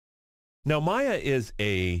Now, Maya is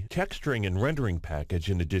a texturing and rendering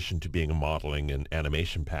package in addition to being a modeling and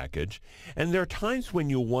animation package. And there are times when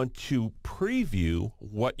you'll want to preview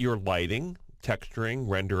what you're lighting, texturing,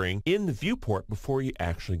 rendering in the viewport before you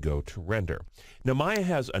actually go to render. Now, Maya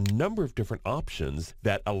has a number of different options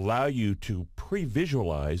that allow you to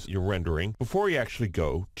pre-visualize your rendering before you actually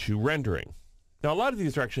go to rendering. Now, a lot of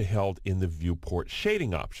these are actually held in the viewport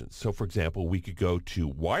shading options. So, for example, we could go to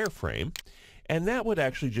wireframe, and that would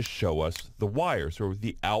actually just show us the wires or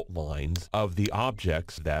the outlines of the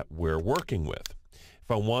objects that we're working with. If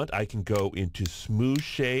I want, I can go into smooth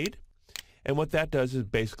shade. And what that does is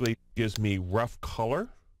basically gives me rough color.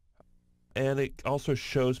 And it also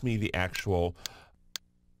shows me the actual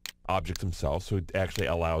objects themselves. So it actually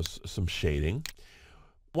allows some shading.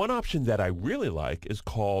 One option that I really like is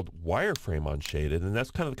called wireframe unshaded, and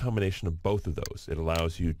that's kind of the combination of both of those. It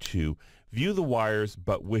allows you to view the wires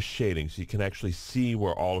but with shading, so you can actually see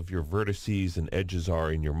where all of your vertices and edges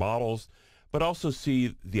are in your models, but also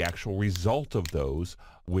see the actual result of those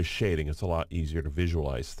with shading. It's a lot easier to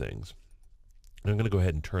visualize things. I'm going to go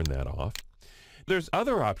ahead and turn that off. There's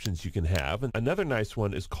other options you can have, and another nice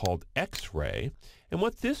one is called X-ray. And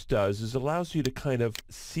what this does is allows you to kind of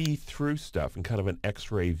see through stuff in kind of an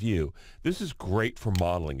X-ray view. This is great for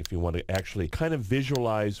modeling if you want to actually kind of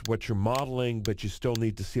visualize what you're modeling, but you still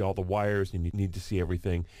need to see all the wires and you need to see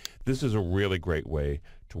everything. This is a really great way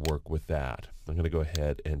to work with that. I'm going to go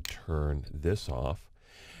ahead and turn this off.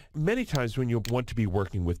 Many times when you want to be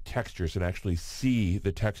working with textures and actually see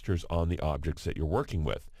the textures on the objects that you're working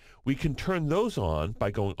with, we can turn those on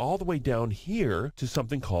by going all the way down here to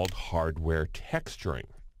something called hardware texturing.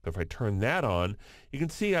 If I turn that on, you can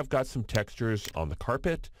see I've got some textures on the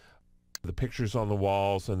carpet, the pictures on the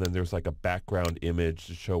walls, and then there's like a background image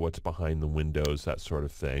to show what's behind the windows, that sort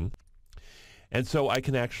of thing. And so I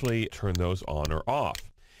can actually turn those on or off.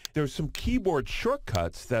 There's some keyboard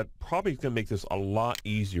shortcuts that probably going to make this a lot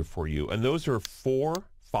easier for you, and those are 4,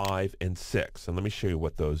 5, and 6. And let me show you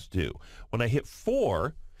what those do. When I hit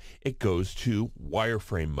 4, it goes to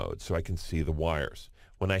wireframe mode, so I can see the wires.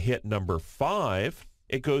 When I hit number 5,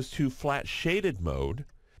 it goes to flat shaded mode.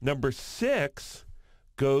 Number 6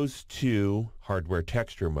 goes to hardware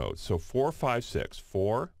texture mode. So 4, 5, 6.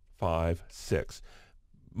 4, 5, 6.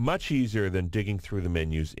 Much easier than digging through the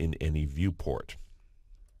menus in any viewport.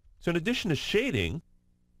 So in addition to shading,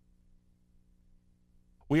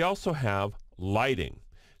 we also have lighting.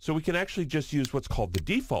 So we can actually just use what's called the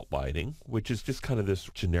default lighting, which is just kind of this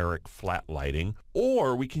generic flat lighting,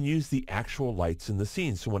 or we can use the actual lights in the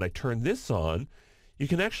scene. So when I turn this on, you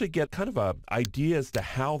can actually get kind of an idea as to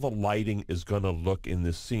how the lighting is going to look in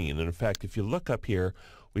this scene. And in fact, if you look up here,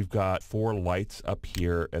 we've got 4 lights up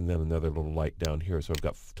here and then another little light down here. So I've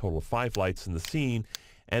got a total of 5 lights in the scene,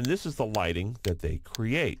 and this is the lighting that they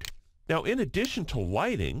create. Now, in addition to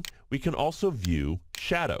lighting, we can also view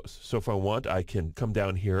shadows. So if I want, I can come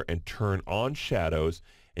down here and turn on shadows,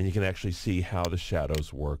 and you can actually see how the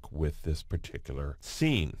shadows work with this particular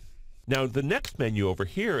scene. Now, the next menu over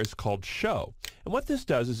here is called Show. And what this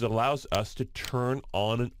does is it allows us to turn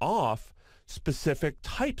on and off specific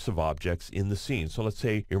types of objects in the scene. So let's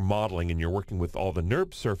say you're modeling and you're working with all the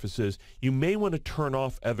NURB surfaces, you may want to turn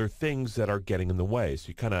off other things that are getting in the way. So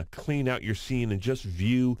you kind of clean out your scene and just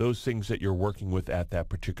view those things that you're working with at that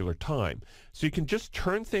particular time. So you can just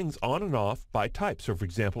turn things on and off by type. So for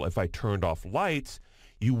example, if I turned off lights,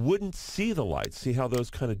 you wouldn't see the lights. See how those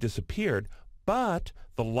kind of disappeared? But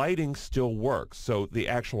the lighting still works. So the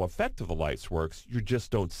actual effect of the lights works. You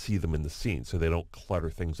just don't see them in the scene, so they don't clutter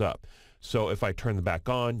things up. So if I turn them back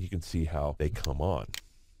on, you can see how they come on.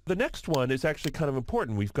 The next one is actually kind of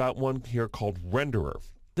important. We've got one here called Renderer.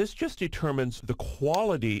 This just determines the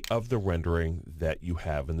quality of the rendering that you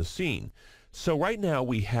have in the scene. So right now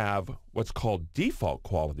we have what's called default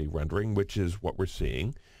quality rendering, which is what we're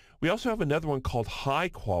seeing. We also have another one called high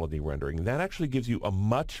quality rendering. That actually gives you a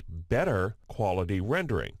much better quality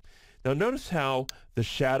rendering. Now notice how the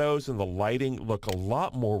shadows and the lighting look a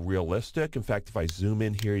lot more realistic. In fact, if I zoom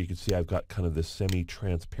in here, you can see I've got kind of this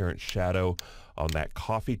semi-transparent shadow on that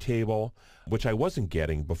coffee table, which I wasn't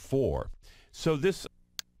getting before. So this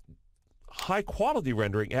high quality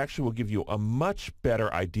rendering actually will give you a much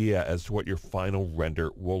better idea as to what your final render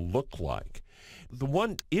will look like. The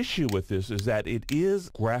one issue with this is that it is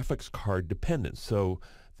graphics card dependent. So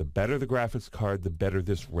the better the graphics card, the better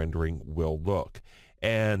this rendering will look.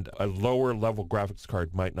 And a lower level graphics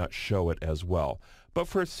card might not show it as well. But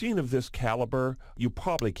for a scene of this caliber, you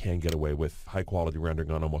probably can get away with high quality rendering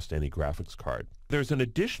on almost any graphics card. There's an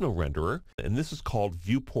additional renderer, and this is called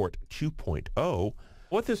Viewport 2.0.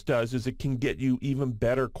 What this does is it can get you even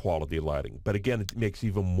better quality lighting, but again, it makes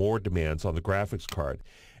even more demands on the graphics card.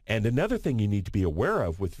 And another thing you need to be aware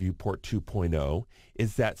of with Viewport 2.0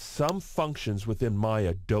 is that some functions within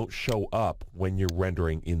Maya don't show up when you're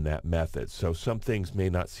rendering in that method. So some things may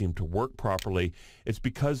not seem to work properly. It's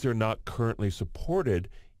because they're not currently supported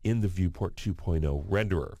in the Viewport 2.0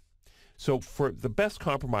 renderer. So for the best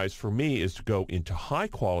compromise for me is to go into high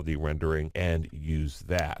quality rendering and use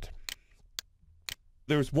that.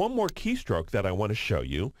 There's one more keystroke that I want to show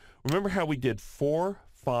you. Remember how we did 4,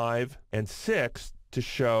 5, and 6 to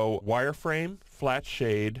show wireframe, flat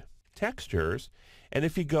shade, textures, and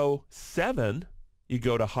if you go 7, you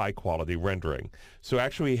go to high quality rendering. So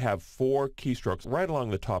actually we have 4 keystrokes right along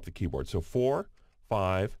the top of the keyboard. So 4,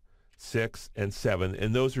 5, 6, and 7,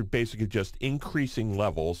 and those are basically just increasing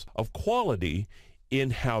levels of quality in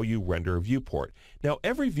how you render a viewport. Now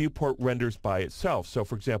every viewport renders by itself. So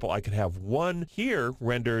for example, I could have one here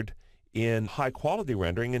rendered in high quality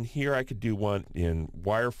rendering, and here I could do one in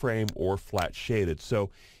wireframe or flat shaded. So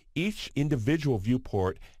each individual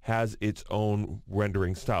viewport has its own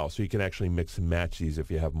rendering style, so you can actually mix and match these if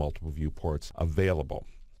you have multiple viewports available.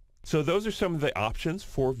 So those are some of the options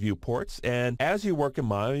for viewports, and as you work in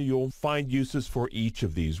Maya, you'll find uses for each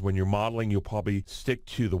of these. When you're modeling, you'll probably stick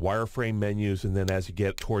to the wireframe menus, and then as you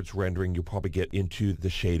get towards rendering, you'll probably get into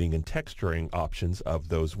the shading and texturing options of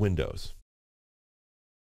those windows.